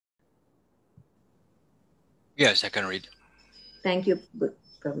Yes, I can read. Thank you,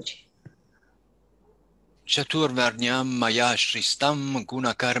 Prabhuji. Chaturvarnyam maya shristam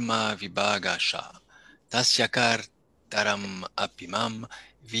gunakarma vibhagasha tasyakar taram apimam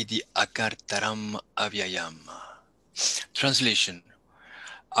vidi akartaram avyayam. Translation.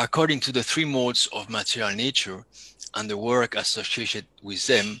 According to the three modes of material nature and the work associated with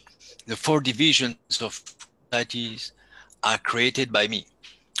them, the four divisions of societies are created by me.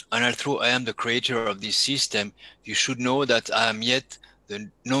 And although I am the creator of this system, you should know that I am yet the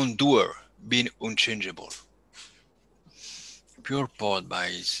non-doer, being unchangeable. Purport by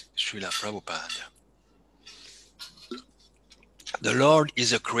Srila Prabhupada. The Lord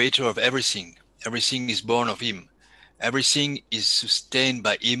is the creator of everything. Everything is born of Him. Everything is sustained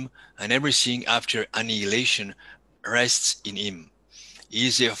by Him, and everything after annihilation rests in Him. He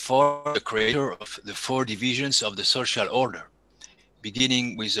is therefore the creator of the four divisions of the social order,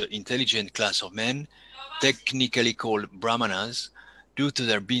 beginning with the intelligent class of men, technically called Brahmanas, due to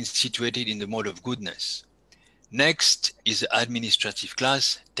their being situated in the mode of goodness. Next is the administrative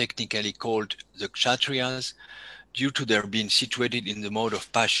class, technically called the Kshatriyas, due to their being situated in the mode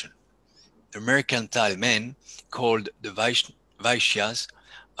of passion. The mercantile men, called the Vaishyas,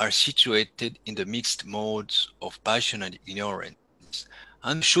 are situated in the mixed modes of passion and ignorance,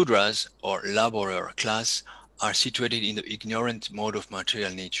 and the Shudras, or laborer class, are situated in the ignorant mode of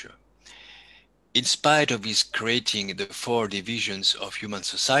material nature. In spite of his creating the four divisions of human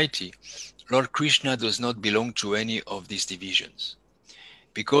society, Lord Krishna does not belong to any of these divisions.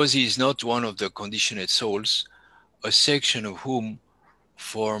 Because he is not one of the conditioned souls, a section of whom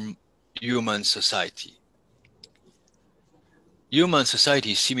form human society. Human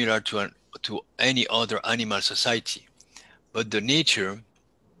society is similar to any other animal society, but to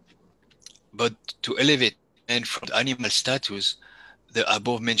elevate men from the animal status, the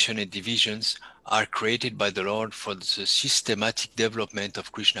above-mentioned divisions are created by the Lord for the systematic development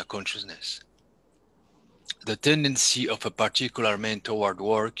of Krishna consciousness. The tendency of a particular man toward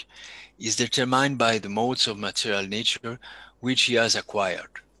work is determined by the modes of material nature which he has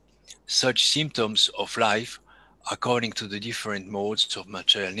acquired. Such symptoms of life, according to the different modes of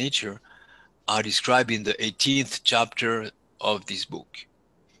material nature, are described in the 18th chapter of this book.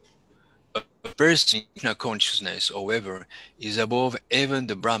 A person in Krishna consciousness, however, is above even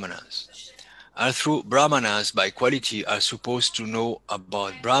the Brahmanas. Although Brahmanas by quality are supposed to know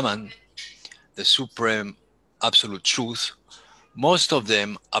about Brahman, the supreme absolute truth, most of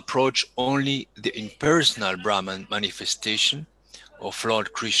them approach only the impersonal Brahman manifestation of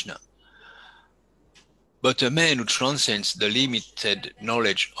Lord Krishna. But a man who transcends the limited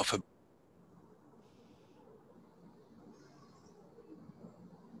knowledge of a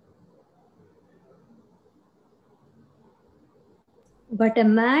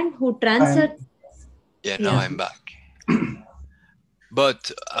man who transcends... Now I'm back.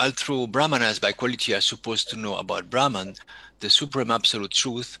 But although Brahmanas by quality are supposed to know about Brahman, the supreme absolute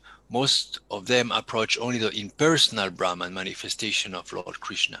truth, most of them approach only the impersonal Brahman manifestation of Lord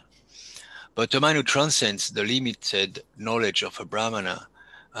Krishna. But a man who transcends the limited knowledge of a Brahmana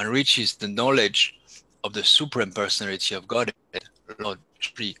and reaches the knowledge of the Supreme Personality of Godhead, Lord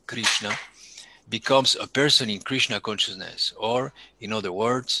Sri Krishna, becomes a person in Krishna consciousness, or, in other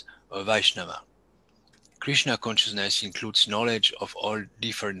words, a Vaishnava. Krishna consciousness includes knowledge of all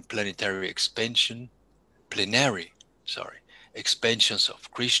different plenary expansions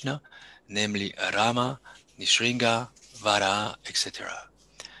of Krishna, namely Rama, Nisringa, Vara, etc.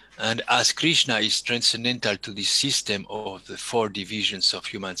 And as Krishna is transcendental to this system of the four divisions of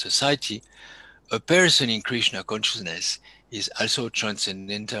human society, a person in Krishna consciousness is also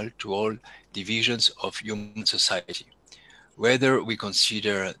transcendental to all divisions of human society, whether we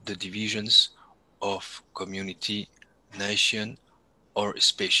consider the divisions of community, nation, or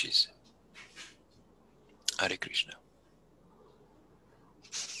species. Hare Krishna.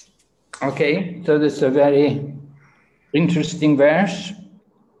 Okay, so this is a very interesting verse.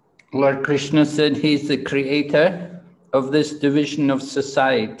 Lord Krishna said he's the creator of this division of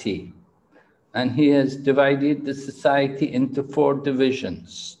society, and he has divided the society into four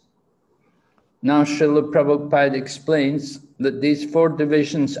divisions. Now Srila Prabhupada explains that these four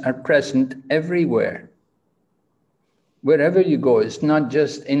divisions are present everywhere. Wherever you go, it's not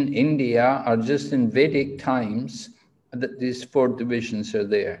just in India or just in Vedic times that these four divisions are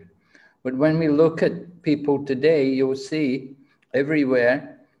there. But when we look at people today, you'll see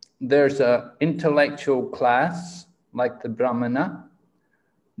everywhere there's an intellectual class, like the Brahmana.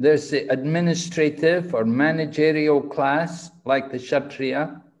 There's the administrative or managerial class, like the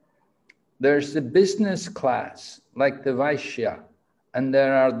Kshatriya. There's the business class, like the Vaishya. and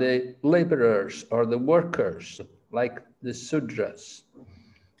there are the laborers or the workers, like the Sudras.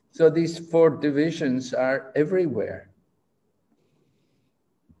 So these 4 divisions are everywhere.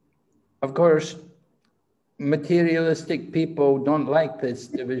 Of course, materialistic people don't like this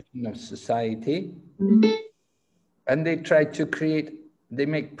division of society, and they try to they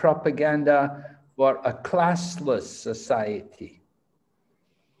make propaganda for a classless society.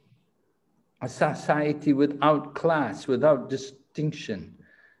 A society without class, without distinction.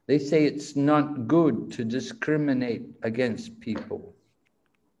 They say it's not good to discriminate against people.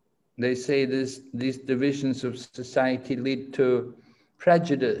 They say these divisions of society lead to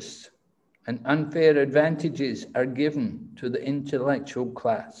prejudice, and unfair advantages are given to the intellectual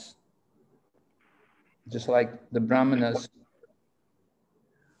class. Just like the Brahmanas.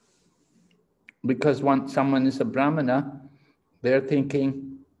 Because once someone is a Brahmana, they're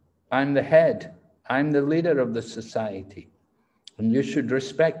thinking, I'm the head, I'm the leader of the society, and you should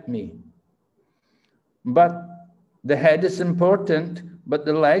respect me. But the head is important, but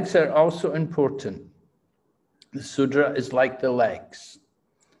the legs are also important. The Sudra is like the legs.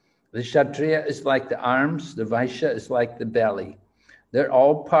 The Kshatriya is like the arms, the Vaishya is like the belly. They're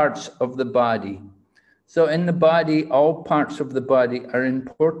all parts of the body. So in the body, all parts of the body are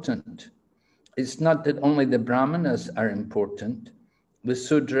important. It's not that only the Brahmanas are important. The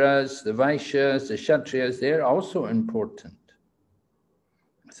Sudras, the Vaishyas, the Kshatriyas, they're also important.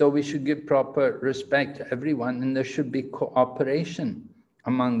 So we should give proper respect to everyone, and there should be cooperation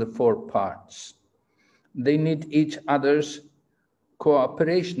among the 4 parts. They need each other's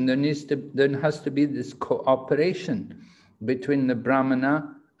cooperation. There has to be this cooperation between the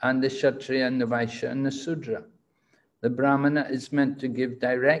Brahmana and the Kshatriya and the Vaishya and the Sudra. The Brahmana is meant to give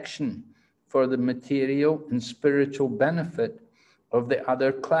direction for the material and spiritual benefit of the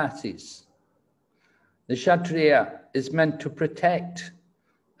other classes. The Kshatriya is meant to protect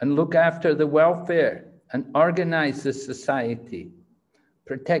and look after the welfare and organize the society,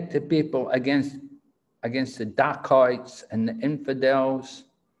 protect the people against the dacoits and the infidels.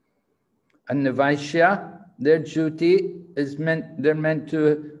 And the Vaishya, their duty is they're meant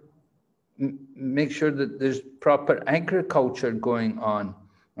to make sure that there's proper agriculture going on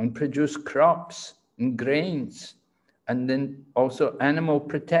and produce crops and grains, and then also animal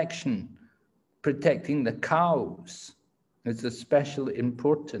protection, protecting the cows is especially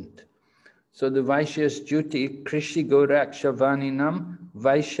important. So the Vaishya's duty, Krishi Gorakshavāninam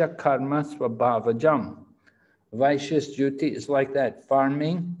Vaishya Karma Svabhavajam. Vaishya's duty is like that,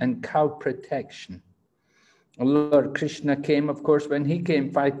 farming and cow protection. Lord Krishna came, of course, when he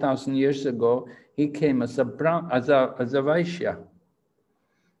came 5,000 years ago, he came as a Vaishya.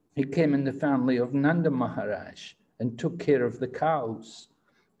 He came in the family of Nanda Maharaj and took care of the cows.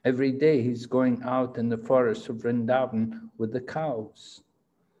 Every day he's going out in the forest of Vrindavan with the cows.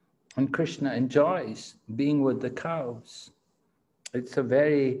 And Krishna enjoys being with the cows. It's a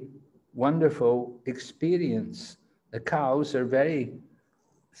very wonderful experience. The cows are very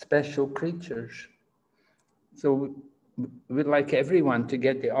special creatures. So we'd like everyone to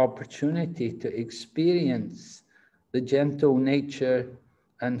get the opportunity to experience the gentle nature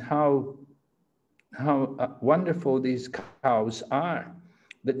and how wonderful these cows are.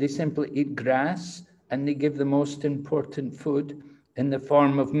 But they simply eat grass, and they give the most important food in the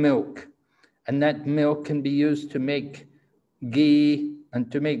form of milk. And that milk can be used to make ghee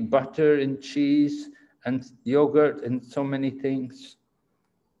and to make butter and cheese and yogurt and so many things.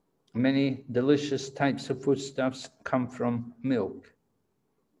 Many delicious types of foodstuffs come from milk.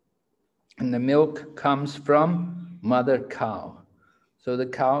 And the milk comes from mother cow. So the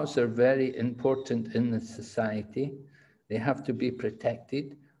cows are very important in the society. They have to be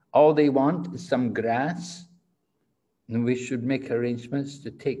protected. All they want is some grass. And we should make arrangements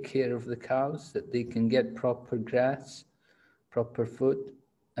to take care of the cows, that they can get proper grass, proper food.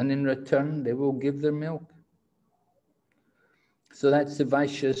 And in return, they will give their milk. So that's the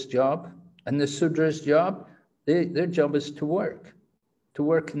Vaishya's job. And the Sudra's job, their job is to work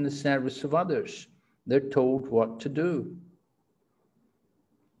in the service of others. They're told what to do.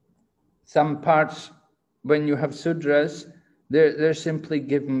 Some parts, when you have Sudras, they're simply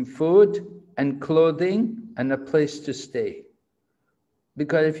given food and clothing and a place to stay.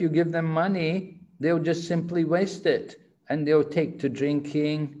 Because if you give them money, they'll just simply waste it. And they'll take to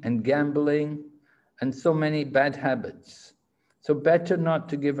drinking and gambling and so many bad habits. So better not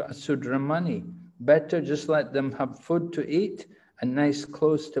to give a Sudra money. Better just let them have food to eat and nice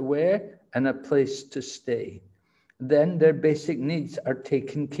clothes to wear and a place to stay. Then their basic needs are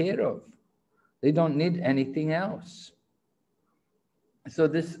taken care of. They don't need anything else. So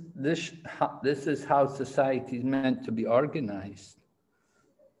this is how society is meant to be organized.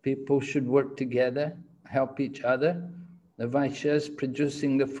 People should work together, help each other. The Vaishyas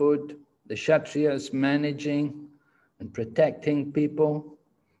producing the food, the Kshatriyas managing and protecting people,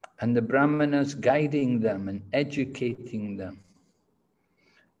 and the Brahmanas guiding them and educating them.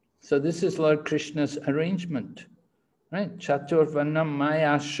 So this is Lord Krishna's arrangement, right? Chaturvarnam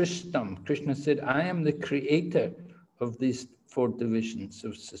maya shrishtam. Krishna said, I am the creator of these 4 divisions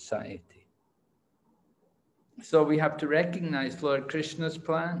of society. So we have to recognize Lord Krishna's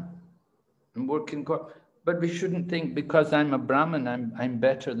plan and work in God. But we shouldn't think because I'm a Brahmin, I'm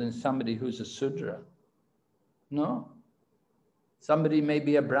better than somebody who's a Sudra. No. Somebody may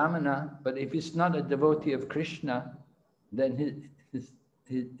be a Brahmana, but if he's not a devotee of Krishna, then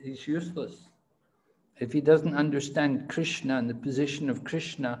he's useless. If he doesn't understand Krishna and the position of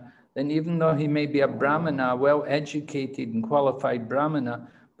Krishna, then even though he may be a Brahmana, well-educated and qualified Brahmana,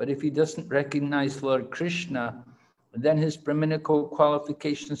 but if he doesn't recognize Lord Krishna, then his Brahminical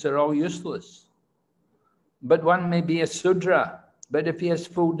qualifications are all useless. But one may be a Sudra, but if he has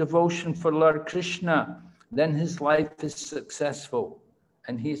full devotion for Lord Krishna, then his life is successful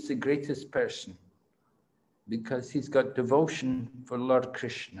and he's the greatest person because he's got devotion for Lord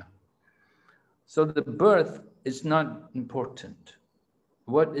Krishna. So the birth is not important.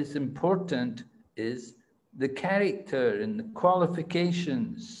 What is important is the character and the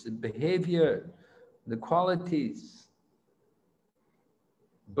qualifications, the behavior, the qualities.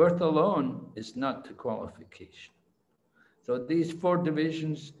 Birth alone is not the qualification. So these 4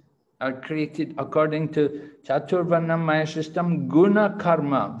 divisions are created according to Chaturvarnam Maya System, Guna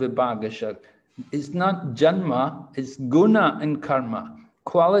Karma Vibhagasha. It's not Janma, it's Guna and Karma,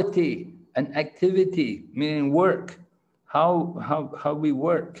 quality and activity, meaning work, how we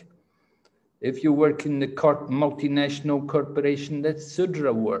work. If you work in the multinational corporation, that's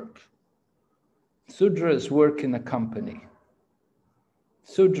Sudra work. Sudras work in a company.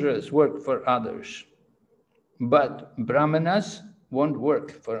 Sudras work for others, but Brahmanas won't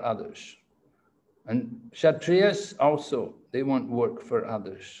work for others. And Kshatriyas also, they won't work for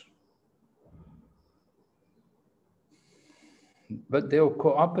others. But they'll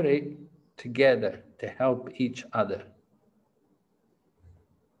cooperate together to help each other.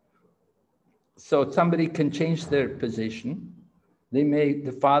 So somebody can change their position.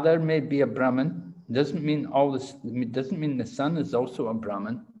 The father may be a Brahmin. Doesn't mean the son is also a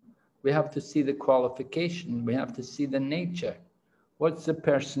Brahmin. We have to see the qualification. We have to see the nature. What's the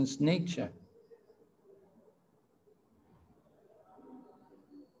person's nature?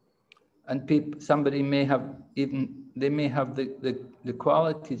 And somebody may have the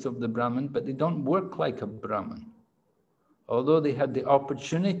qualities of the Brahmin, but they don't work like a Brahmin. Although they had the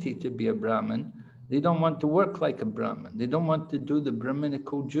opportunity to be a Brahmin, they don't want to work like a Brahmin. They don't want to do the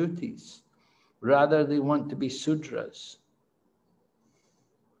Brahminical duties. Rather, they want to be Sudras.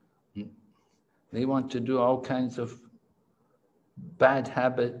 They want to do all kinds of bad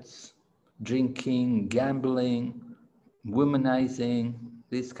habits, drinking, gambling, womanizing,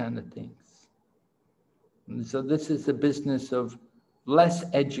 these kind of things. And so this is the business of less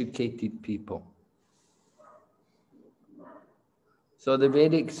educated people. So the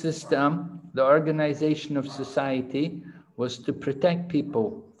Vedic system, the organization of society, was to protect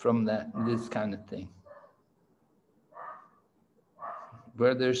people from this kind of thing.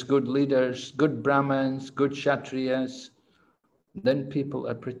 Where there's good leaders, good Brahmins, good Kshatriyas, then people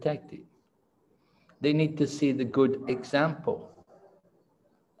are protected. They need to see the good example.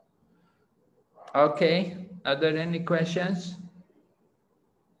 Okay, are there any questions?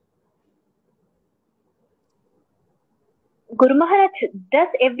 Guru Maharaj, does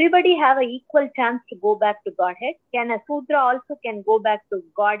everybody have an equal chance to go back to Godhead? Can a Sudra also go back to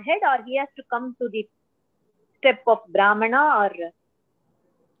Godhead, or he has to come to the step of Brahmana? Or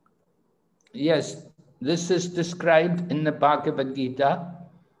Yes, this is described in the Bhagavad Gita.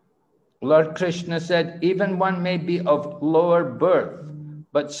 Lord Krishna said, even one may be of lower birth,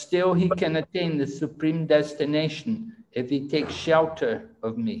 but still he can attain the supreme destination if he takes shelter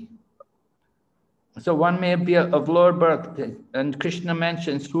of me. So one may be of lower birth, and Krishna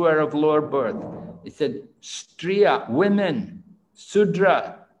mentions who are of lower birth. He said, Striya, women,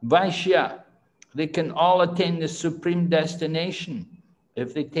 Sudra, Vaishya, they can all attain the supreme destination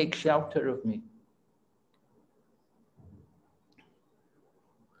if they take shelter of me.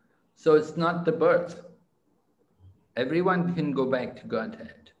 So it's not the birth. Everyone can go back to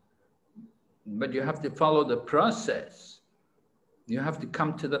Godhead, but you have to follow the process. You have to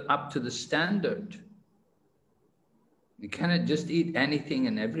come up to the standard. You cannot just eat anything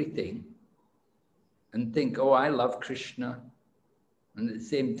and everything and think, oh, I love Krishna. And at the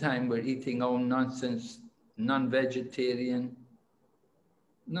same time, we're eating all nonsense, non-vegetarian.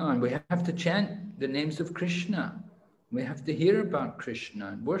 No, and we have to chant the names of Krishna. We have to hear about Krishna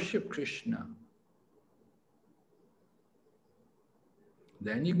and worship Krishna.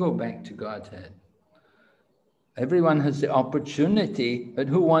 Then you go back to Godhead. Everyone has the opportunity, but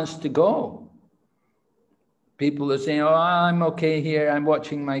who wants to go? People are saying, oh, I'm okay here, I'm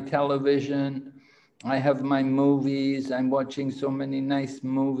watching my television, I have my movies, I'm watching so many nice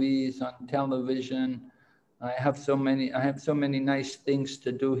movies on television, I have so many nice things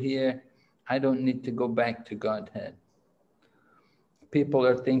to do here, I don't need to go back to Godhead. People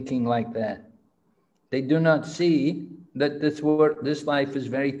are thinking like that. They do not see that this life is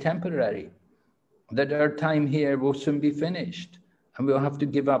very temporary, that our time here will soon be finished, and we'll have to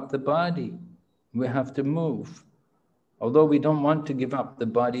give up the body. We have to move. Although we don't want to give up the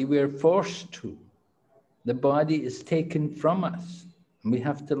body, we are forced to. The body is taken from us, and we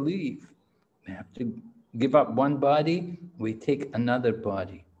have to leave. We have to give up one body, we take another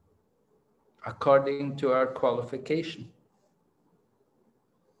body, according to our qualification.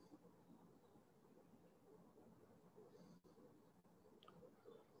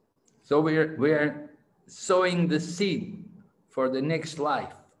 So we're sowing the seed for the next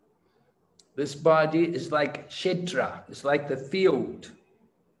life. This body is like kshetra, it's like the field.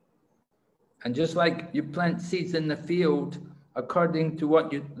 And just like you plant seeds in the field, according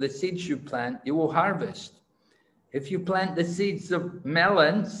to the seeds you plant, you will harvest. If you plant the seeds of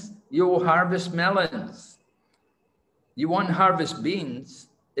melons, you will harvest melons. You won't harvest beans.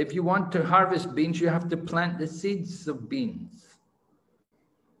 If you want to harvest beans, you have to plant the seeds of beans.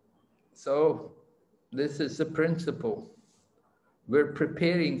 So this is the principle. We're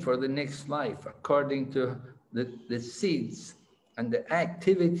preparing for the next life according to the seeds and the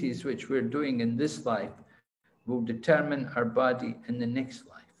activities which we're doing in this life will determine our body in the next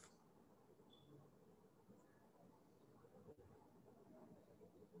life.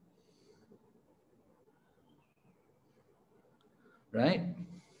 Right?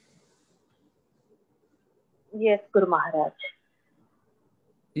 Yes, Guru Maharaj.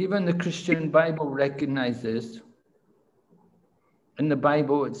 Even the Christian Bible recognizes. In the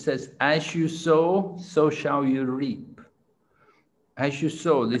Bible it says, as you sow, so shall you reap. As you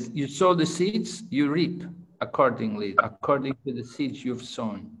sow the seeds, you reap accordingly, according to the seeds you've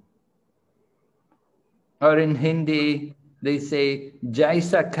sown. Or in Hindi, they say,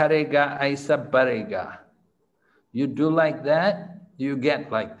 Jaisa karega, aisa barega. You do like that, you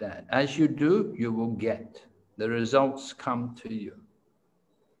get like that. As you do, you will get. The results come to you.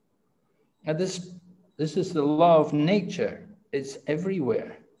 Now this is the law of nature. It's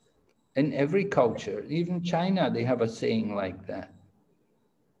everywhere, in every culture. Even China, they have a saying like that.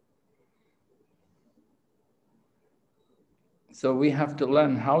 So we have to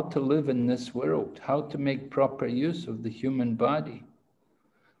learn how to live in this world, how to make proper use of the human body.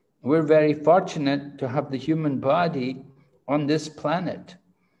 We're very fortunate to have the human body on this planet.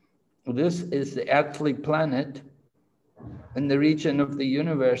 This is the earthly planet in the region of the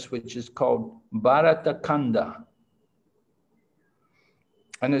universe which is called Bharatakanda.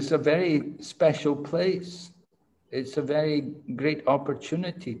 And it's a very special place. It's a very great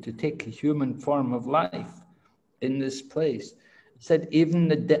opportunity to take a human form of life in this place. It said even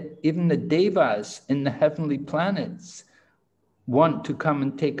the devas in the heavenly planets want to come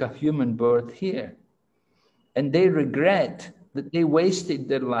and take a human birth here. And they regret that they wasted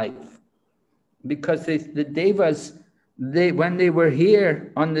their life because the devas, when they were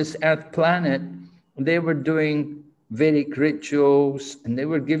here on this earth planet, they were doing Vedic rituals and they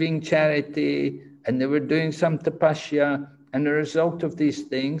were giving charity and they were doing some tapasya, and the result of these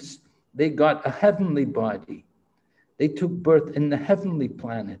things, they got a heavenly body. They took birth in the heavenly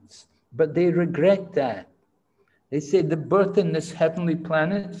planets, but they regret that. They say the birth in this heavenly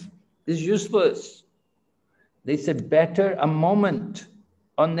planet is useless. They said better a moment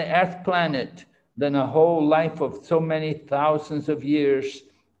on the earth planet than a whole life of so many thousands of years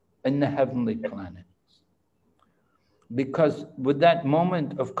in the heavenly planet. Because with that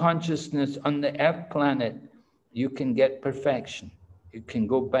moment of consciousness on the earth planet, you can get perfection. You can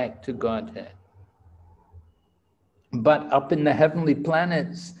go back to Godhead. But up in the heavenly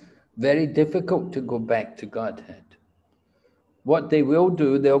planets, very difficult to go back to Godhead. What they will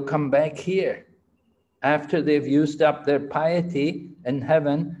do, they'll come back here. After they've used up their piety in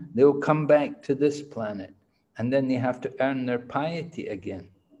heaven, they'll come back to this planet. And then they have to earn their piety again.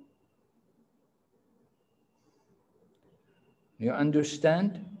 You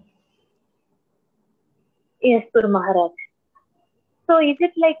understand? Yes, Guru Maharaj. So is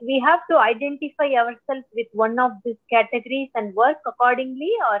it like we have to identify ourselves with one of these categories and work accordingly,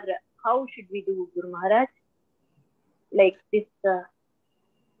 or how should we do, Guru Maharaj? Like this...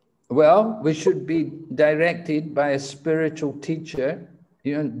 Well, we should be directed by a spiritual teacher.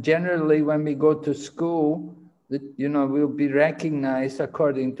 You know, generally when we go to school, you know, we'll be recognized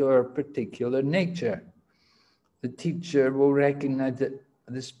according to our particular nature. The teacher will recognize that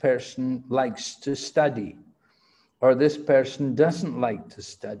this person likes to study, or this person doesn't like to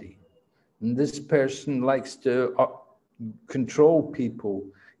study. And this person likes to control people.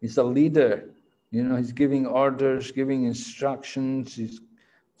 He's a leader. You know, he's giving orders, giving instructions. He's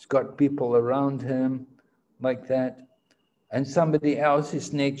got people around him like that. And somebody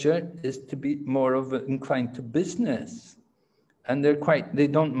else's nature is to be more of inclined to business. And they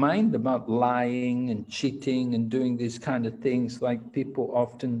don't mind about lying and cheating and doing these kind of things like people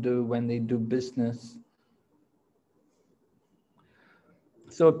often do when they do business.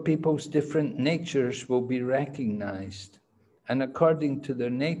 So people's different natures will be recognized. And according to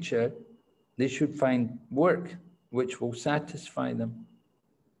their nature, they should find work which will satisfy them.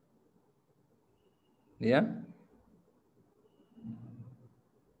 Yeah?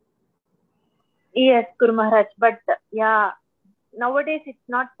 Yes, Guru Maharaj, but yeah, nowadays it's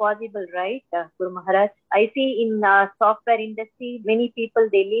not possible, right, Guru Maharaj? I see in software industry, many people,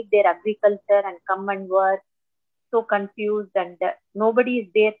 they leave their agriculture and come and work, so confused, and nobody is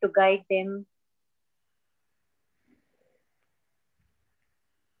there to guide them.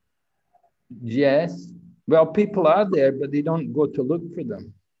 Yes. Well, people are there, but they don't go to look for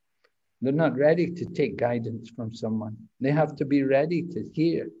them. They're not ready to take guidance from someone. They have to be ready to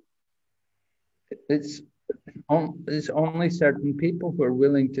hear. It's only certain people who are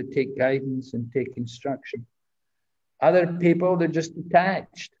willing to take guidance and take instruction. Other people, they're just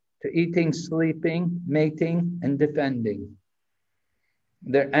attached to eating, sleeping, mating, and defending.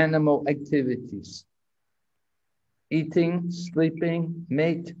 Their animal activities. Eating, sleeping,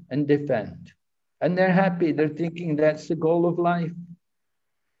 mate, and defend. And they're happy. They're thinking that's the goal of life.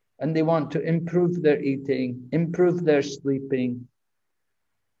 And they want to improve their eating, improve their sleeping.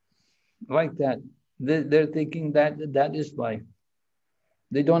 Like that. They're thinking that is life.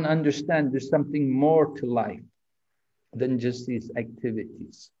 They don't understand there's something more to life than just these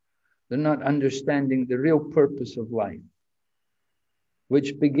activities. They're not understanding the real purpose of life,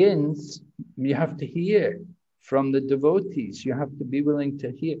 which begins, you have to hear from the devotees. You have to be willing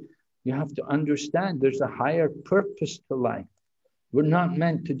to hear. You have to understand there's a higher purpose to life. We're not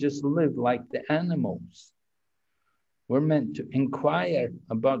meant to just live like the animals. We're meant to inquire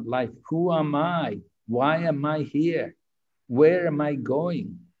about life. Who am I? Why am I here? Where am I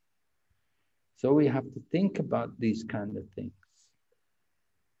going? So we have to think about these kind of things.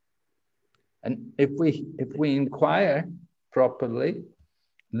 And if we inquire properly,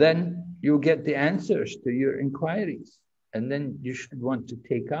 then you'll get the answers to your inquiries. And then you should want to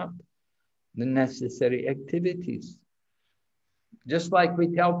take up the necessary activities. Just like we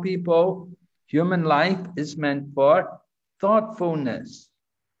tell people, human life is meant for thoughtfulness.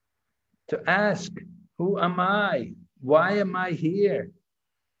 To ask, who am I? Why am I here?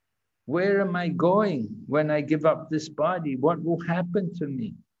 Where am I going when I give up this body? What will happen to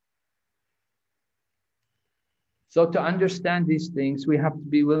me? So to understand these things, we have to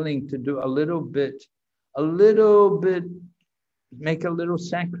be willing to do a little bit, make a little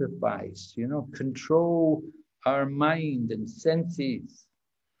sacrifice, you know, control our mind and senses.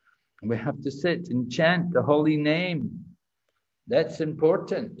 We have to sit and chant the holy name. That's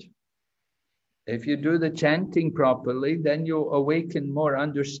important. If you do the chanting properly, then you'll awaken more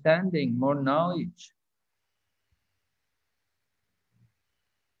understanding, more knowledge.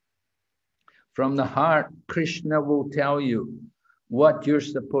 From the heart, Krishna will tell you what you're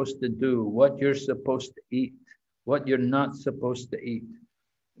supposed to do, what you're supposed to eat, what you're not supposed to eat.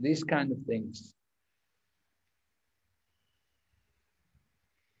 These kind of things.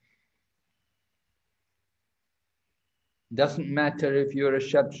 Doesn't matter if you're a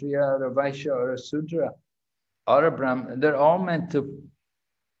Kshatriya or a Vaishya or a Sudra or a Brahmin, they're all meant to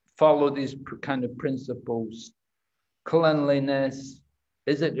follow these kind of principles. Cleanliness.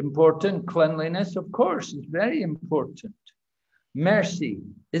 Is it important? Cleanliness, of course, is very important. Mercy.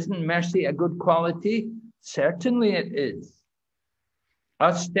 Isn't mercy a good quality? Certainly it is.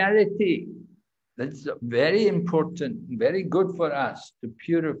 Austerity. That's very important, very good for us, to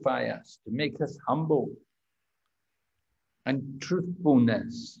purify us, to make us humble. And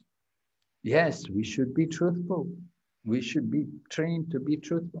truthfulness. Yes, we should be truthful. We should be trained to be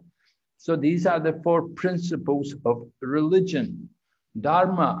truthful. So these are the four principles of religion.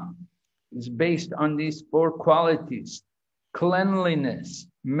 Dharma is based on these four qualities: cleanliness,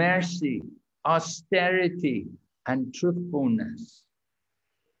 mercy, austerity, and truthfulness.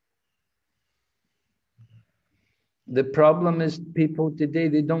 The problem is people today,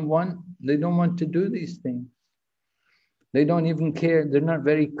 they don't want to do these things. They don't even care. They're not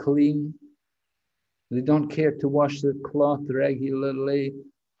very clean. They don't care to wash their cloth regularly.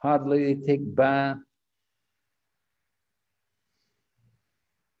 Hardly they take bath.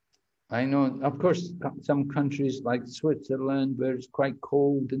 I know, of course, some countries like Switzerland, where it's quite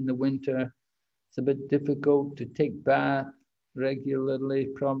cold in the winter, it's a bit difficult to take bath regularly,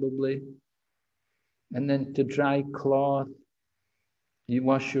 probably. And then to dry cloth, you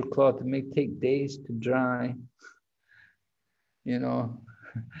wash your cloth, it may take days to dry. You know,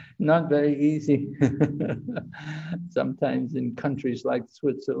 not very easy. Sometimes in countries like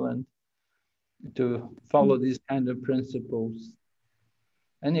Switzerland to follow these kind of principles.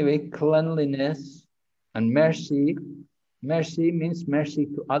 Anyway, cleanliness and mercy. Mercy means mercy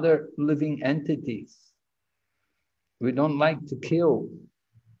to other living entities. We don't like to kill.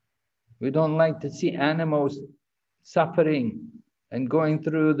 We don't like to see animals suffering and going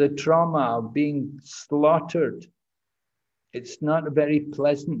through the trauma of being slaughtered. It's not a very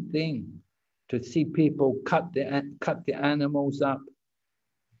pleasant thing to see people cut the animals up.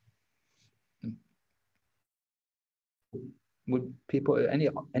 Would people,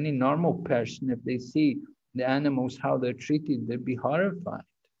 any normal person, if they see the animals, how they're treated, they'd be horrified.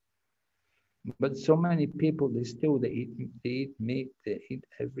 But so many people, they eat meat, they eat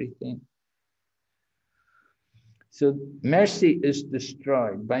everything. So mercy is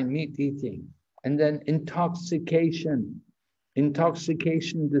destroyed by meat eating. And then intoxication.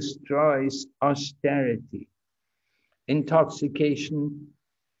 Intoxication destroys austerity. Intoxication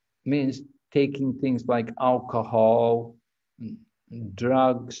means taking things like alcohol, and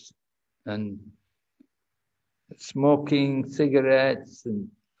drugs, and smoking cigarettes, and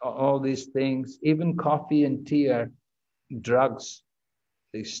all these things. Even coffee and tea are drugs.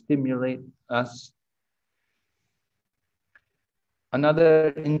 They stimulate us. Another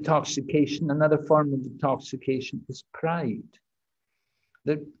intoxication, another form of intoxication is pride.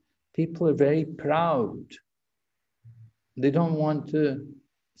 That people are very proud. They don't want to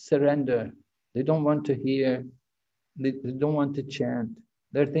surrender. They don't want to hear. They don't want to chant.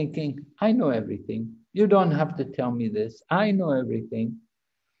 They're thinking, I know everything. You don't have to tell me this. I know everything.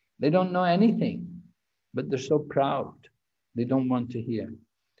 They don't know anything, but they're so proud. They don't want to hear.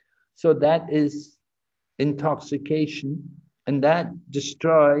 So that is intoxication, and that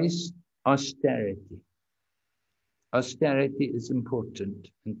destroys austerity. Austerity is important.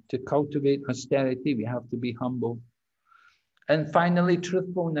 And to cultivate austerity, we have to be humble. And finally,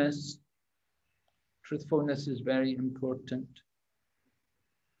 truthfulness. Truthfulness is very important.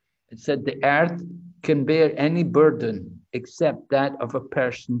 It said the earth can bear any burden except that of a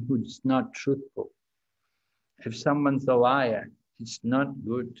person who's not truthful. If someone's a liar, it's not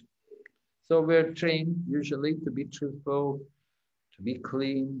good. So we're trained usually to be truthful, to be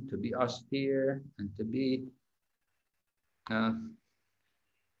clean, to be austere, and to be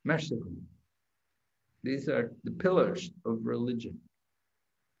merciful. These are the pillars of religion.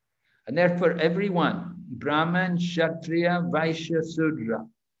 And therefore everyone, Brahman, Kshatriya, Vaishya, Sudra,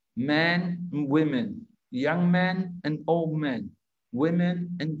 men and women, young men and old men,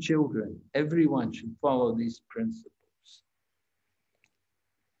 women and children, everyone should follow these principles.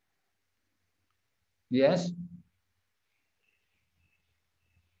 Yes?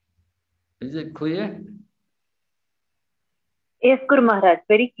 Is it clear? Yes, Guru Maharaj,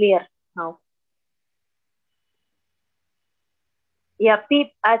 very clear now. Yeah,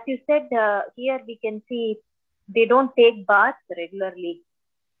 as you said, here we can see they don't take baths regularly.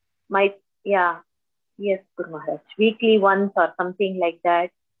 Yes, Guru Maharaj, weekly once or something like that.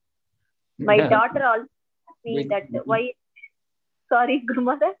 My daughter also asked me that why. Sorry, Guru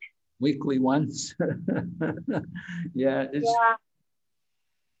Maharaj. Weekly once.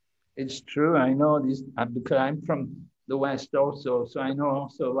 It's true. I know these because I'm from the West also, so I know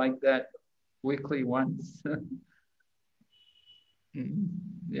also like that weekly once.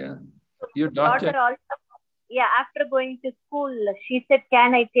 Yeah. Your daughter also, after going to school, she said,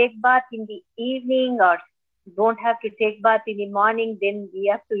 can I take bath in the evening or don't have to take bath in the morning? Then we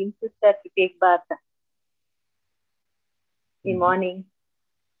have to insist her to take bath in the morning.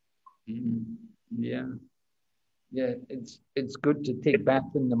 Yeah. Yeah, it's good to take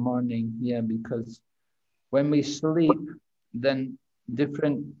bath in the morning, because when we sleep, then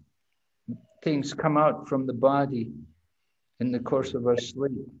different things come out from the body in the course of our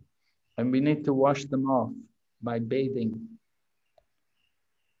sleep, and we need to wash them off by bathing.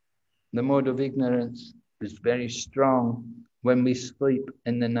 The mode of ignorance is very strong when we sleep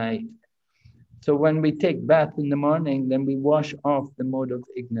in the night. So when we take bath in the morning, then we wash off the mode of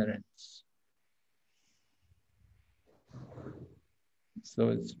ignorance.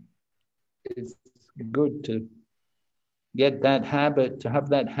 So it's good to get that habit, to have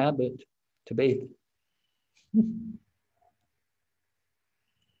that habit to bathe.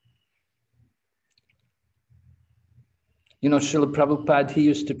 You know, Srila Prabhupada, he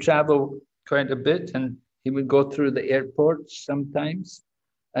used to travel quite a bit, and he would go through the airports sometimes.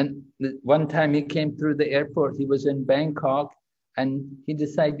 And one time he came through the airport, he was in Bangkok, and he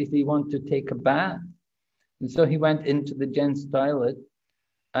decided he wanted to take a bath. And so he went into the gents' toilet,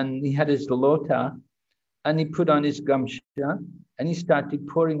 and he had his lota, and he put on his gamsha, and he started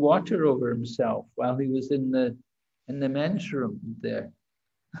pouring water over himself while he was in the men's room there.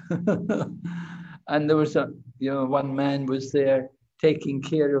 And there was one man was there taking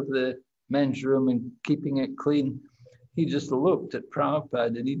care of the men's room and keeping it clean. He just looked at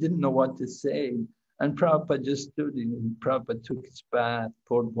Prabhupada and he didn't know what to say. And Prabhupada just stood and Prabhupada took his bath,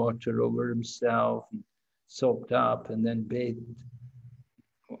 poured water over himself, and soaked up, and then bathed,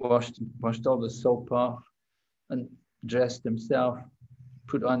 washed all the soap off, and dressed himself,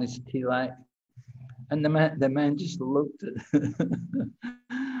 put on his tilak. And the man just looked at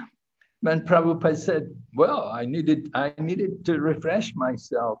And Prabhupada said, well, I needed to refresh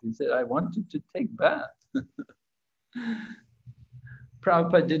myself. He said, I wanted to take bath.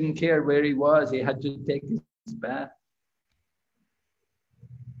 Prabhupada didn't care where he was. He had to take his bath.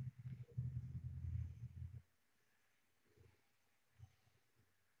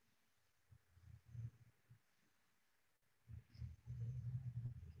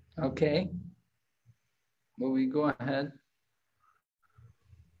 Okay. Will we go ahead?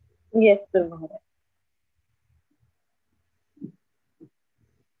 Yes, Guru Maharaj.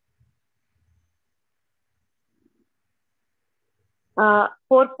 Uh,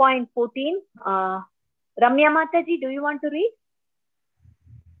 4.14. Ramya Mataji, do you want to read?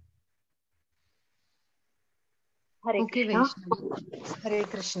 Hare Okay, Krishna. Vaishnavi. Hare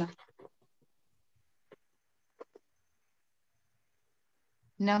Krishna.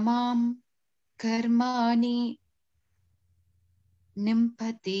 Namam karmani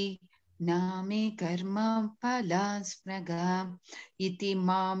nimpati name karma palaspnaga iti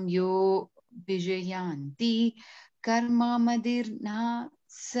mam yo vijayanti karma madirna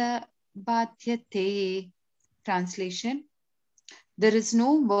sabhatyate. Translation: there is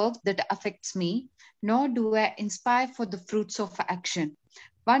no work that affects me, nor do I inspire for the fruits of action.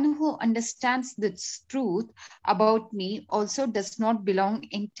 One who understands this truth about me also does not belong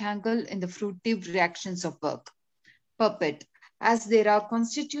entangled in the fruitive reactions of work. Purport: as there are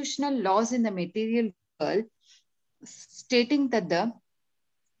constitutional laws in the material world stating that the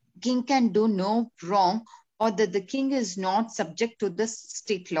king can do no wrong or that the king is not subject to the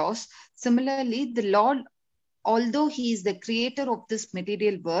state laws, similarly, the Lord, although he is the creator of this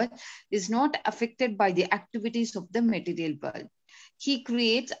material world, is not affected by the activities of the material world. He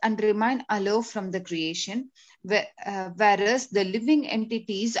creates and remains aloof from the creation, whereas the living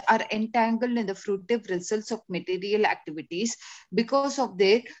entities are entangled in the fruitive results of material activities because of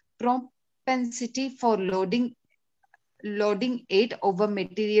their propensity for lording it over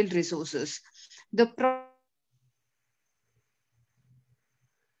material resources. The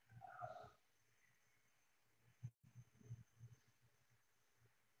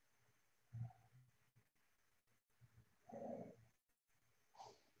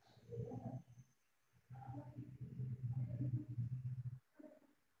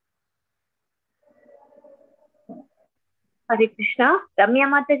Hare Krishna. Ramya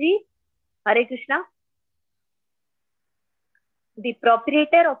Mataji, Hare Krishna. The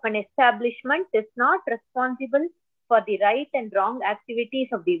proprietor of an establishment is not responsible for the right and wrong activities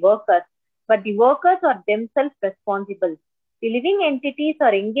of the workers, but the workers are themselves responsible. The living entities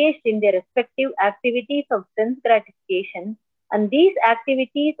are engaged in their respective activities of sense gratification, and these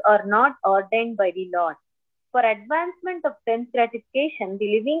activities are not ordained by the Lord. For advancement of sense gratification,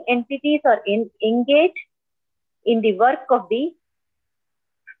 the living entities are engaged in the work of the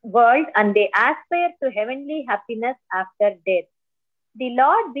world, and they aspire to heavenly happiness after death. The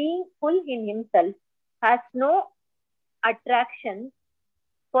Lord, being full in himself, has no attraction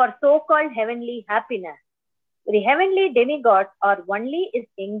for so-called heavenly happiness. The heavenly demigods are only his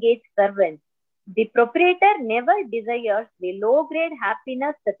engaged servants. The proprietor never desires the low-grade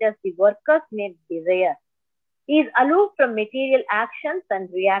happiness such as the workers may desire. He is aloof from material actions and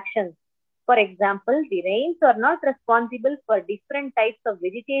reactions. For example, the rains are not responsible for different types of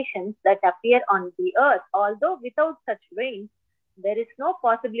vegetations that appear on the earth, although without such rains, there is no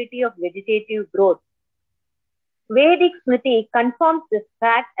possibility of vegetative growth. Vedic Smriti confirms this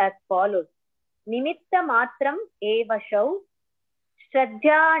fact as follows. Nimitta matram evashau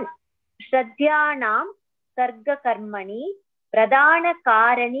shraddhyanam sarga karmani Pradana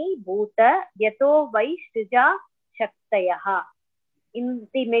Karani Bhuta Yato Vai Shrija Shaktayaha. In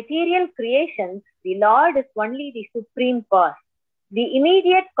the material creations, the Lord is only the supreme cause. The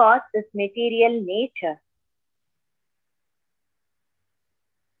immediate cause is material nature.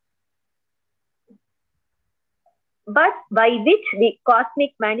 But by which the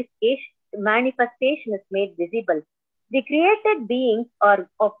cosmic manifestation is made visible. The created beings are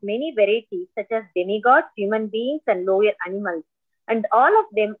of many varieties, such as demigods, human beings, and lower animals, and all of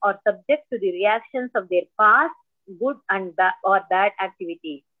them are subject to the reactions of their past good and or bad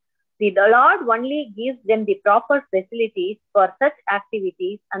activities. The Lord only gives them the proper facilities for such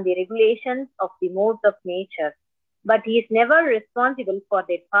activities and the regulations of the modes of nature, but He is never responsible for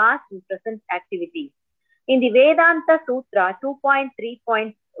their past and present activities. In the Vedanta Sutra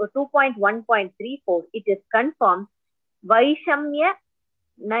 2.1.34, it is confirmed, Vaishamya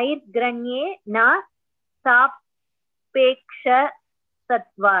Nairgranye na Sapeksha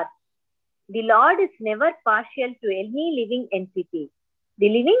Sattvat. The Lord is never partial to any living entity. The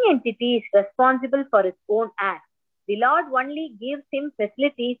living entity is responsible for its own acts. The Lord only gives him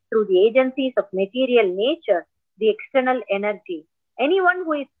facilities through the agencies of material nature, the external energy. Anyone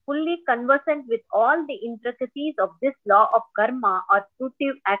who is fully conversant with all the intricacies of this law of karma or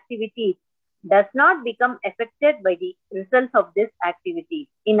fruitive activities does not become affected by the results of this activity.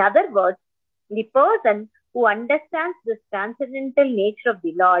 In other words, the person who understands this transcendental nature of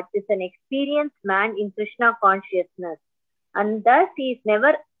the Lord is an experienced man in Krishna consciousness, and thus he is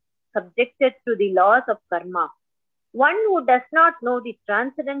never subjected to the laws of karma. One who does not know the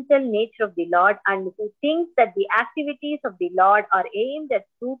transcendental nature of the Lord and who thinks that the activities of the Lord are aimed at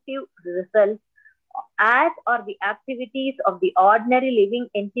fruitive results, as are the activities of the ordinary living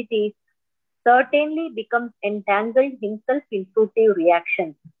entities, certainly becomes entangled himself in fruitive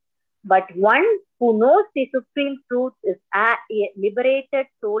reactions. But one who knows the supreme truth is a liberated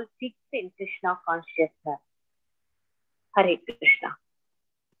soul fixed in Krishna consciousness. Hare Krishna.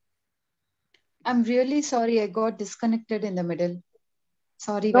 I'm really sorry I got disconnected in the middle.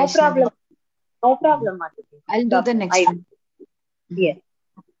 Sorry, No Vaishnavi. problem. No problem, Mataji. I'll do the next one. Yes.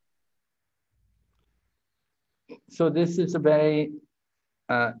 So this is a very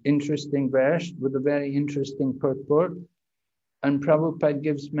interesting verse with a very interesting purport. And Prabhupada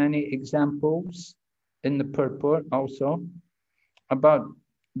gives many examples in the purport also about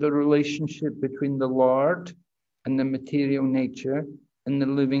the relationship between the Lord and the material nature and the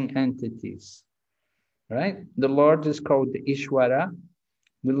living entities. Right? The Lord is called the Ishvara,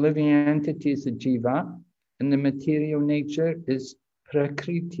 the living entity is the Jiva, and the material nature is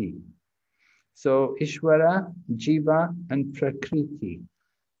Prakriti. So Ishvara, Jiva, and Prakriti,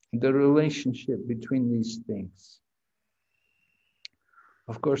 the relationship between these things.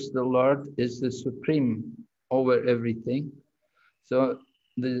 Of course, the Lord is the supreme over everything. So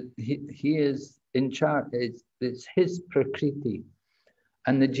he is in charge, it's his Prakriti.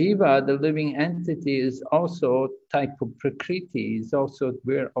 And the Jiva, the living entity, is also type of Prakriti. Is also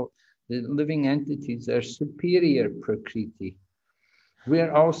where the living entities are superior Prakriti. We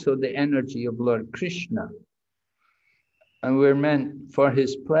are also the energy of Lord Krishna. And we're meant for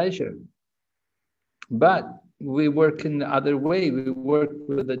his pleasure. But we work in the other way. We work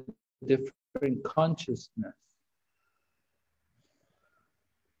with a different consciousness.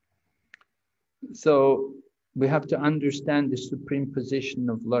 So we have to understand the supreme position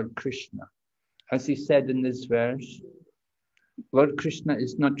of Lord Krishna. As he said in this verse, Lord Krishna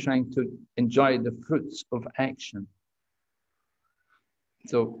is not trying to enjoy the fruits of action.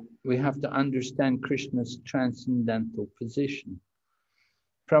 So we have to understand Krishna's transcendental position.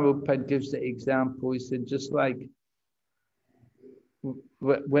 Prabhupada gives the example, he said, just like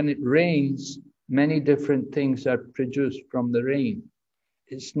when it rains, many different things are produced from the rain.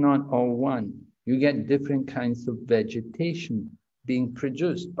 It's not all one. You get different kinds of vegetation being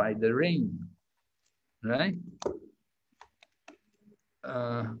produced by the rain, right?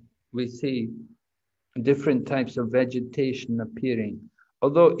 We see different types of vegetation appearing.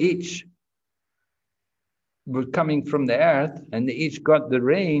 Although each were coming from the earth and they each got the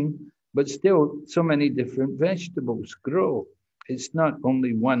rain, but still so many different vegetables grow. It's not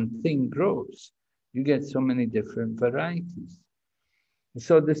only one thing grows. You get so many different varieties.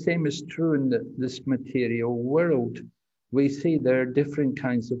 So the same is true in this material world. We see there are different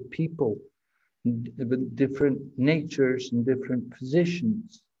kinds of people with different natures and different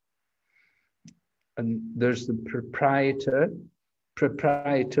positions. And there's the proprietor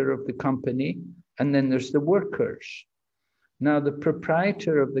of the company, and then there's the workers. Now the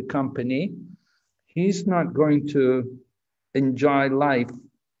proprietor of the company, he's not going to enjoy life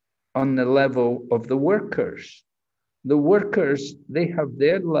on the level of the workers. The workers, they have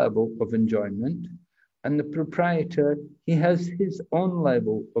their level of enjoyment, and the proprietor, he has his own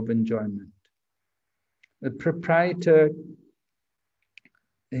level of enjoyment. The proprietor,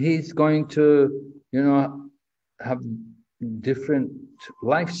 he's going to, have different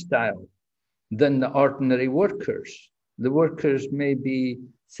lifestyle than the ordinary workers. The workers may be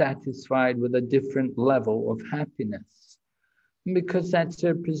satisfied with a different level of happiness because that's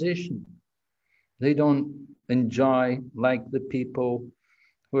their position. They don't enjoy like the people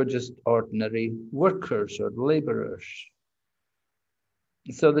who are just ordinary workers or laborers.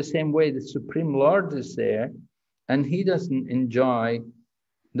 So the same way the Supreme Lord is there, and he doesn't enjoy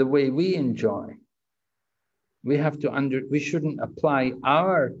the way we enjoy. We have to we shouldn't apply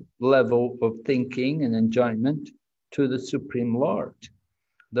our level of thinking and enjoyment to the Supreme Lord.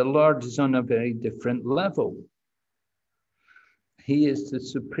 The Lord is on a very different level. He is the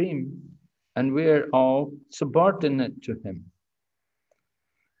Supreme, and we're all subordinate to him.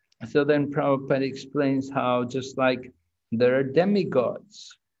 So then Prabhupada explains how just like there are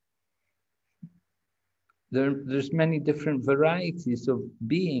demigods, there's many different varieties of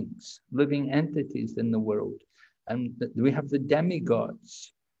beings, living entities in the world. And we have the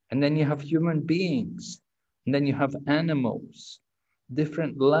demigods, and then you have human beings, and then you have animals,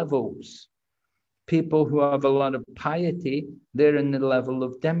 different levels. People who have a lot of piety, they're in the level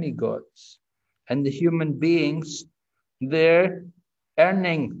of demigods. And the human beings, they're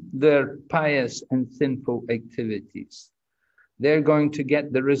earning their pious and sinful activities. They're going to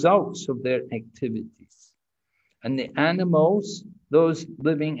get the results of their activities. And the animals, those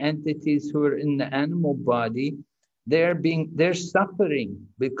living entities who are in the animal body, they're suffering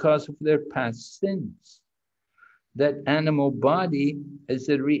because of their past sins. That animal body is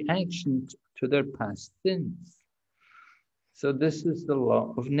a reaction to their past sins. So this is the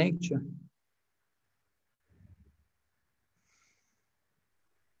law of nature.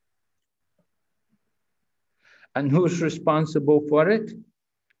 And who's responsible for it?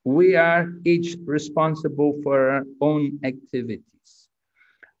 We are each responsible for our own activities.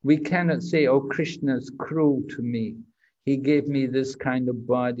 We cannot say, oh, Krishna is cruel to me. He gave me this kind of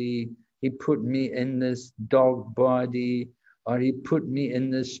body. He put me in this dog body, or he put me in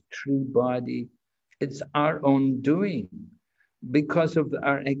this tree body. It's our own doing. Because of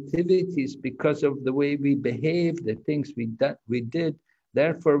our activities, because of the way we behave, the things we did,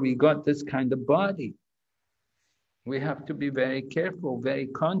 therefore we got this kind of body. We have to be very careful, very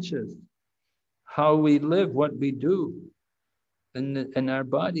conscious how we live, what we do in our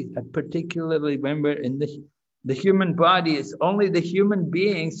body, and particularly when we're in the human body. It's only the human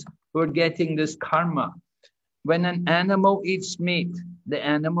beings who are getting this karma. When an animal eats meat, the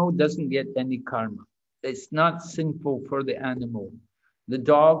animal doesn't get any karma. It's not sinful for the animal. The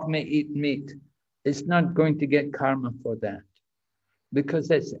dog may eat meat. It's not going to get karma for that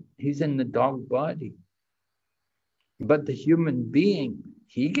because he's in the dog body. But the human being,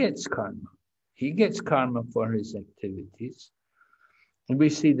 he gets karma. He gets karma for his activities. And we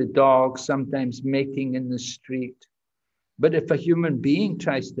see the dog sometimes mating in the street. But if a human being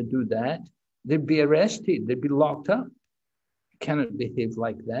tries to do that, they'd be arrested, they'd be locked up. Cannot behave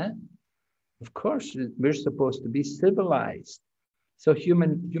like that. Of course, we're supposed to be civilized. So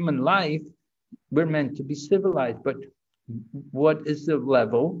human life, we're meant to be civilized. But what is the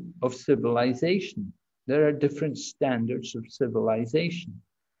level of civilization? There are different standards of civilization.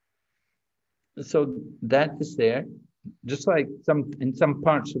 So that is there. Just like in some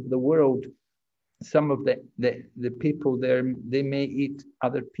parts of the world, some of the people there, they may eat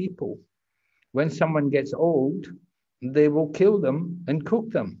other people. When someone gets old, they will kill them and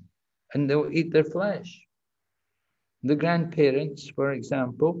cook them, and they'll eat their flesh. The grandparents, for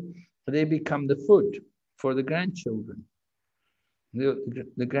example, they become the food for the grandchildren.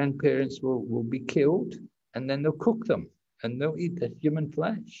 The grandparents will be killed, and then they'll cook them, and they'll eat the human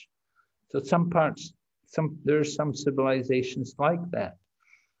flesh. So there are some civilizations like that.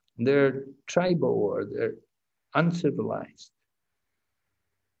 They're tribal or they're uncivilized.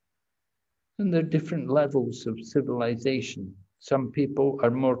 And there are different levels of civilization. Some people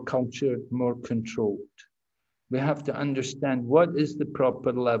are more cultured, more controlled. We have to understand what is the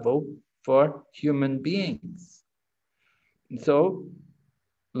proper level for human beings. So,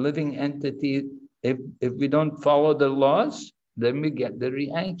 living entity, if we don't follow the laws, then we get the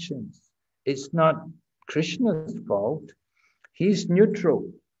reactions. It's not Krishna's fault. He's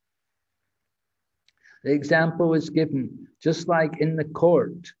neutral. The example is given, just like in the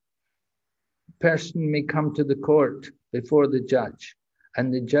court. A person may come to the court before the judge,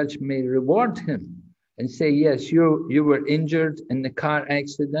 and the judge may reward him and say, yes, you were injured in the car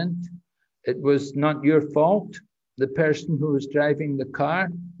accident. It was not your fault. the person who was driving the car,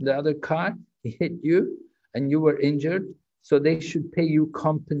 the other car, he hit you and you were injured, so they should pay you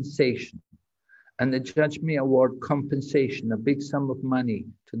compensation. And the judge may award compensation, a big sum of money,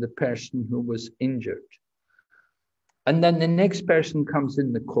 to the person who was injured. And then the next person comes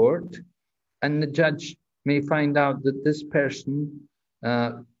in the court, and the judge may find out that this person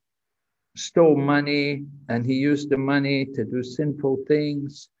stole money and he used the money to do sinful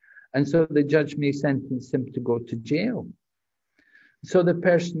things. And so the judge may sentence him to go to jail. So the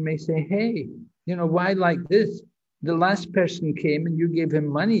person may say, hey, you know, why like this? The last person came and you gave him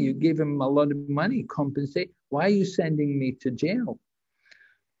money. You gave him a lot of money, compensate. Why are you sending me to jail?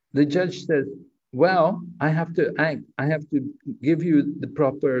 The judge says, well, I have to act. I have to give you the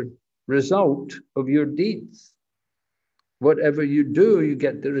proper result of your deeds. Whatever you do, you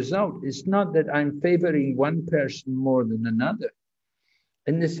get the result. It's not that I'm favoring one person more than another.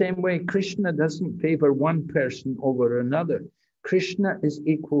 In the same way, Krishna doesn't favor one person over another. Krishna is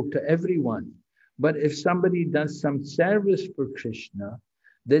equal to everyone. But if somebody does some service for Krishna,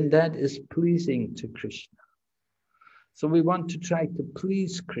 then that is pleasing to Krishna. So we want to try to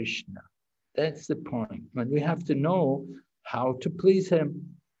please Krishna. That's the point. But we have to know how to please him.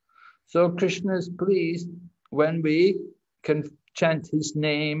 So Krishna is pleased when we can chant his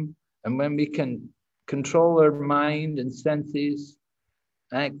name and when we can control our mind and senses,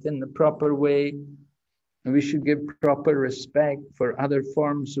 act in the proper way, and we should give proper respect for other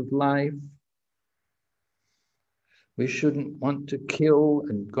forms of life. We shouldn't want to kill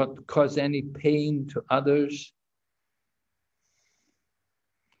and cause any pain to others.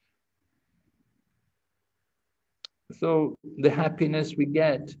 So the happiness we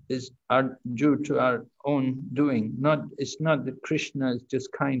get is due to our own doing. It's not that Krishna is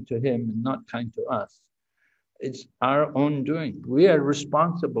just kind to him and not kind to us. It's our own doing. We are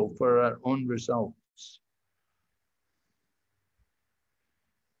responsible for our own results.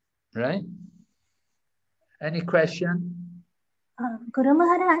 Right? Any question? Guru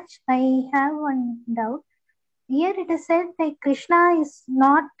Maharaj, I have one doubt. Here it is said that Krishna is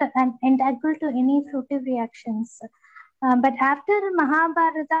not entangled to any fruitive reactions. But after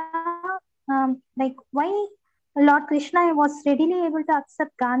Mahabharata, like why Lord Krishna was readily able to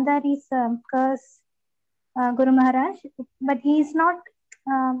accept Gandhari's curse, Guru Maharaj, but he is not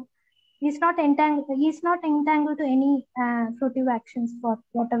entangled to any fruitive actions for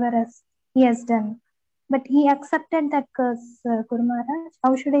whatever he has done. But he accepted that curse, Guru Maharaj.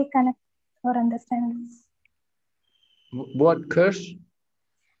 How should I connect or understand this? What curse?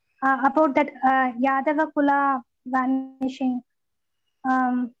 About that Yadava Kula vanishing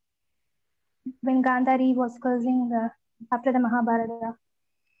when Gandhari was cursing after the Mahabharata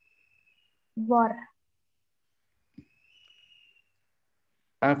war.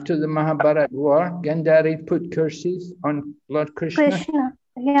 After the Mahabharata war, Gandhari put curses on Lord Krishna?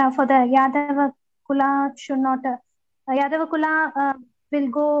 Yeah, for the Yadava Kula should not. Yadava Kula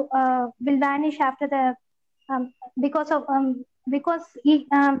will vanish after the because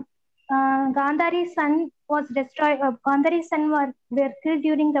Gandhari's son was destroyed. Gandhari's son were killed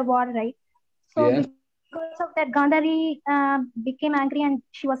during the war, right? So yes. Because of that, Gandhari became angry and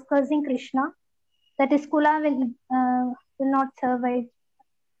she was cursing Krishna. That is, Kula will not survive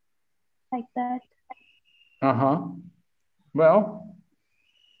like that. Well,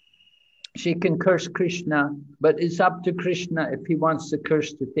 she can curse Krishna, but it's up to Krishna if he wants the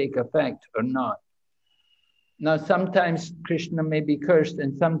curse to take effect or not. Now, sometimes Krishna may be cursed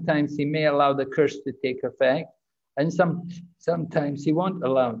and sometimes he may allow the curse to take effect, and sometimes he won't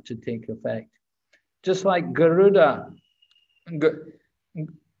allow it to take effect. Just like Garuda,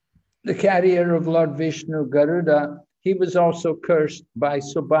 the carrier of Lord Vishnu, Garuda, he was also cursed by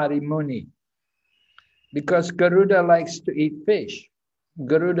Subari Muni because Garuda likes to eat fish.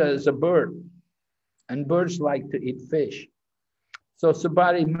 Garuda is a bird and birds like to eat fish. So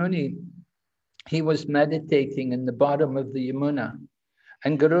Subari Muni, he was meditating in the bottom of the Yamuna,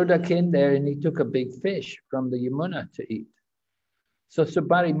 and Garuda came there and he took a big fish from the Yamuna to eat. So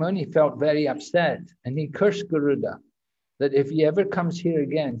Subari Muni felt very upset and he cursed Garuda that if he ever comes here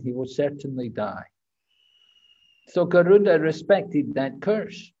again, he will certainly die. So Garuda respected that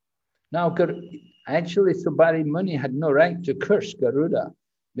curse. Now, actually Subari Muni had no right to curse Garuda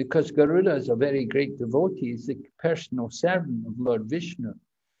because Garuda is a very great devotee. He's the personal servant of Lord Vishnu.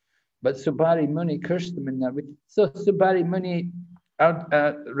 But Subari Muni cursed him in that way. So Subari Muni,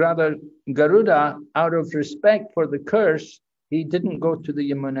 Garuda, out of respect for the curse, he didn't go to the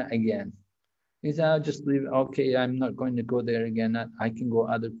Yamuna again. He said, I'll just leave. Okay, I'm not going to go there again. I can go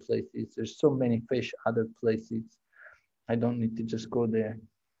other places. There's so many fish other places. I don't need to just go there.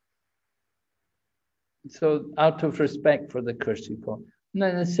 So out of respect for the curse he fought. And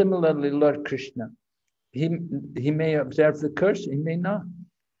then similarly, Lord Krishna, he may observe the curse, he may not.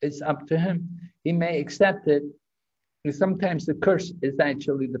 It's up to him. He may accept it. And sometimes the curse is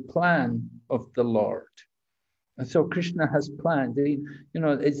actually the plan of the Lord. And so Krishna has planned.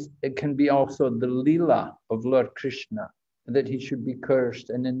 It can be also the Leela of Lord Krishna, that he should be cursed.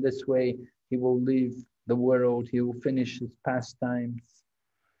 And in this way, he will leave the world. He will finish his pastimes.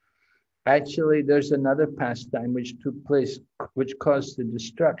 Actually, there's another pastime which took place, which caused the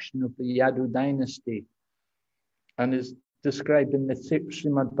destruction of the Yadu dynasty. And is described in the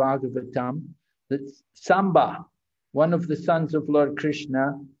Srimad Bhagavatam, that Samba, one of the sons of Lord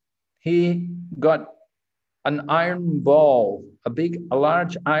Krishna, he got an iron ball, a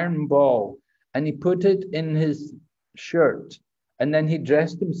large iron ball, and he put it in his shirt. And then he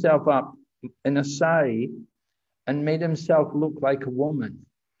dressed himself up in a sari and made himself look like a woman.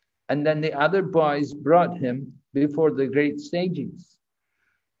 And then the other boys brought him before the great sages.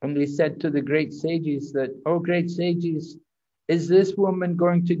 And they said to the great sages that, "Oh, great sages, is this woman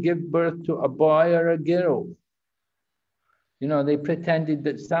going to give birth to a boy or a girl?" They pretended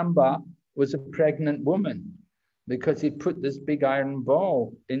that Samba was a pregnant woman because he put this big iron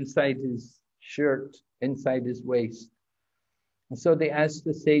ball inside his shirt, inside his waist. And so they asked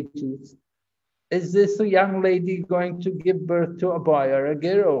the sages, "Is this a young lady going to give birth to a boy or a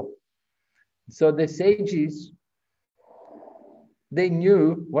girl?" So the sages, they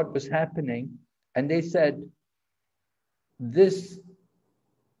knew what was happening, and they said, this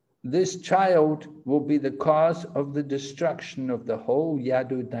child will be the cause of the destruction of the whole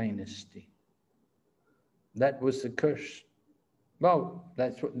Yadu dynasty. That was the curse. Well,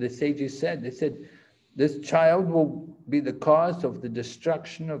 that's what the sages said. They said, this child will be the cause of the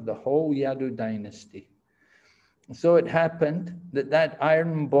destruction of the whole Yadu dynasty. So it happened that that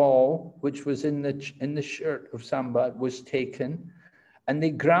iron ball, which was in the shirt of Samba, was taken, and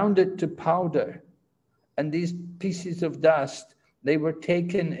they ground it to powder. And these pieces of dust, they were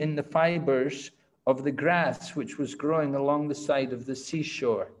taken in the fibers of the grass which was growing along the side of the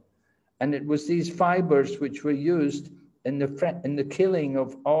seashore. And it was these fibers which were used in the killing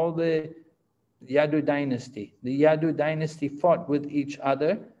of all the Yadu dynasty. The Yadu dynasty fought with each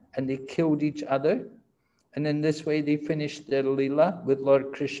other, and they killed each other. And in this way, they finished their Leela with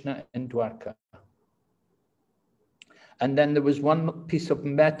Lord Krishna in Dwarka. And then there was one piece of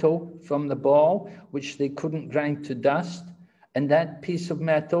metal from the ball, which they couldn't grind to dust. And that piece of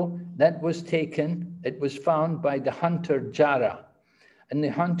metal, that was taken, it was found by the hunter Jara. And the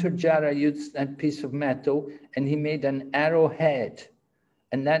hunter Jara used that piece of metal, and he made an arrowhead.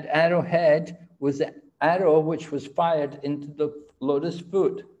 And that arrowhead was the arrow which was fired into the lotus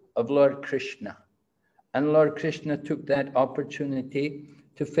foot of Lord Krishna. And Lord Krishna took that opportunity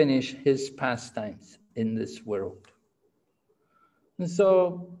to finish his pastimes in this world. And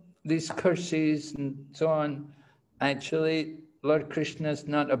so these curses and so on, actually, Lord Krishna is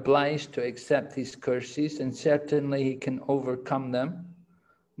not obliged to accept these curses, and certainly he can overcome them.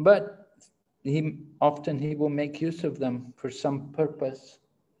 But often he will make use of them for some purpose.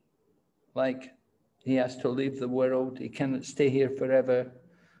 Like he has to leave the world, he cannot stay here forever.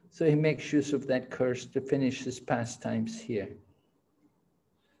 So he makes use of that curse to finish his pastimes here.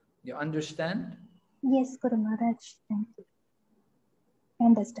 You understand? Yes, Guru Maharaj. Thank you. I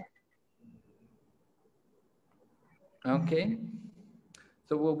understand. Okay.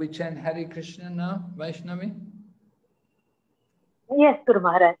 So will we chant Hare Krishna now, Vaishnavi? Yes, Guru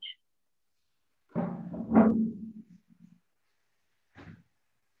Maharaj.